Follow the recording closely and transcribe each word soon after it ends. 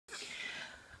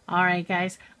All right,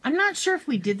 guys. I'm not sure if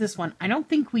we did this one. I don't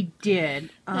think we did.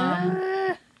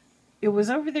 It was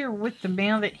over there with the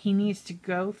mail that he needs to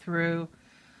go through.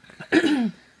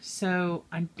 So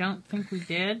I don't think we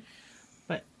did.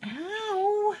 But,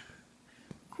 ow!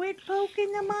 Quit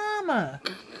poking the mama.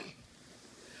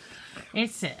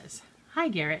 It says, "Hi,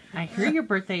 Garrett. I hear your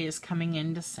birthday is coming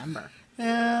in December."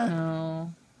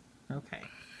 Oh, okay.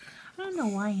 I don't know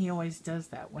why he always does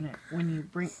that when you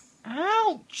bring...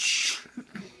 Ouch!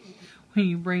 When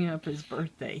you bring up his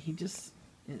birthday. He just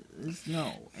is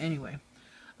no. Anyway.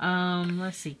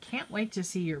 Let's see. Can't wait to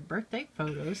see your birthday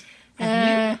photos.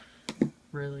 Have you...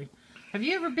 Really? Have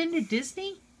you ever been to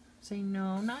Disney? Say,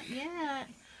 no, not yet.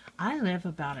 I live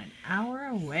about an hour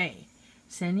away.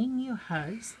 Sending you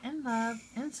hugs and love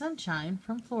and sunshine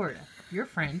from Florida. Your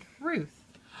friend, Ruth.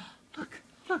 Look,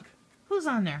 look. Who's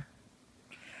on there?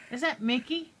 Is that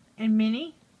Mickey and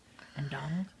Minnie and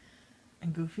Donald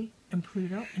and Goofy and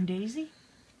Pluto and Daisy?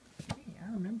 Hey,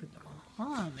 I remember them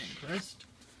all. I'm impressed.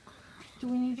 Do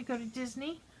we need to go to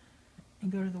Disney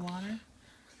and go to the water?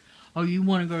 Oh, you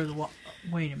want to go to the water?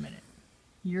 Wait a minute.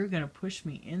 You're going to push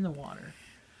me in the water.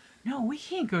 No, we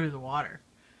can't go to the water.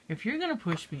 If you're going to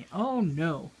push me, oh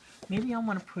no. Maybe I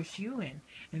want to push you in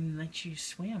and let you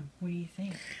swim. What do you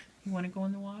think? You want to go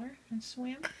in the water and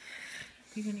swim?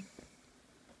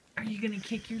 Are you gonna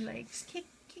kick your legs? Kick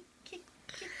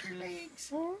your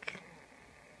legs.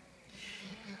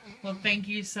 Well, thank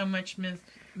you so much,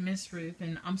 Miss Ruth.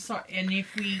 And I'm sorry. And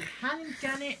if we haven't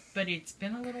done it, but it's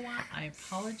been a little while, I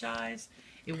apologize.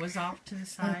 It was off to the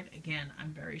side. Again,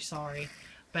 I'm very sorry.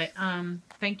 But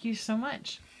thank you so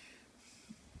much.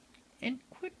 And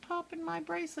quit popping my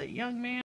bracelet, young man.